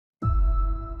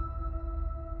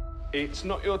It's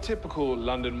not your typical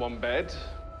London one bed.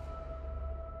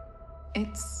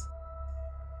 It's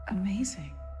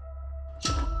amazing.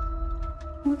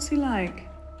 What's he like,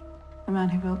 the man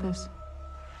who built this?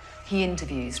 He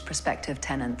interviews prospective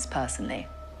tenants personally.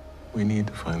 We need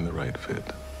to find the right fit.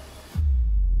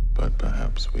 But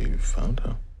perhaps we've found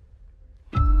her.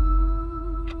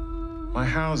 My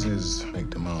houses make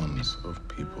demands of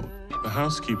people. The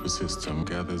housekeeper system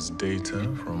gathers data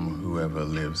from whoever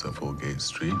lives at Aldgate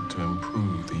Street to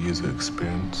improve the user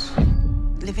experience.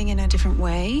 Living in a different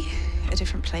way, a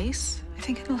different place, I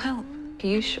think it'll help. Are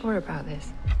you sure about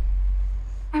this?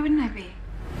 Why wouldn't I be?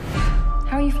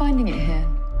 How are you finding it here?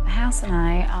 The house and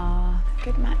I are a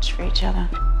good match for each other.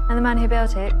 And the man who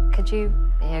built it, could you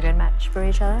be a good match for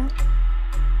each other?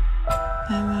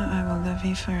 Emma, I will love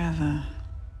you forever.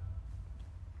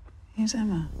 Who's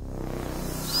Emma?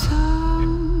 Somebody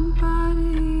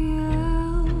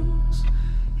else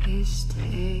is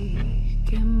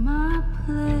taking my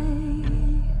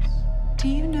place. Do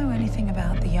you know anything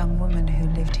about the young woman who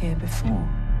lived here before?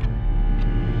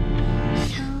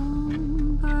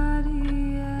 Somebody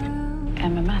else.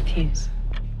 Emma Matthews.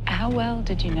 How well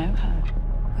did you know her?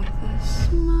 With a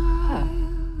smile.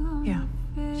 Her? Yeah.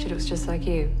 She looks just like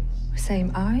you.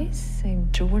 Same eyes, same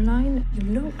jawline. You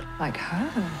look like her.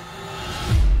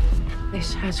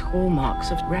 This has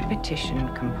hallmarks of repetition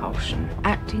compulsion,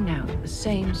 acting out the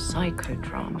same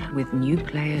psychodrama with new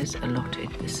players allotted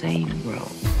the same role.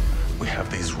 We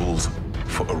have these rules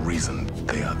for a reason.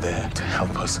 They are there to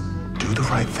help us do the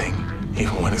right thing,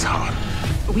 even when it's hard.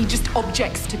 Are we just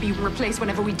objects to be replaced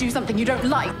whenever we do something you don't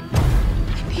like?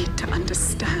 I need to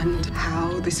understand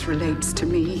how this relates to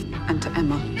me and to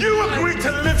Emma. You agreed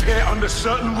to live here under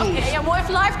certain rules. Okay, and what if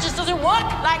life just doesn't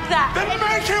work like that? Then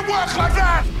make it work like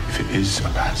that! If it is a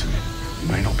pattern, it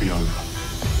may not be over.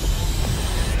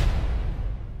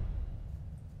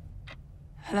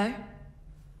 Hello?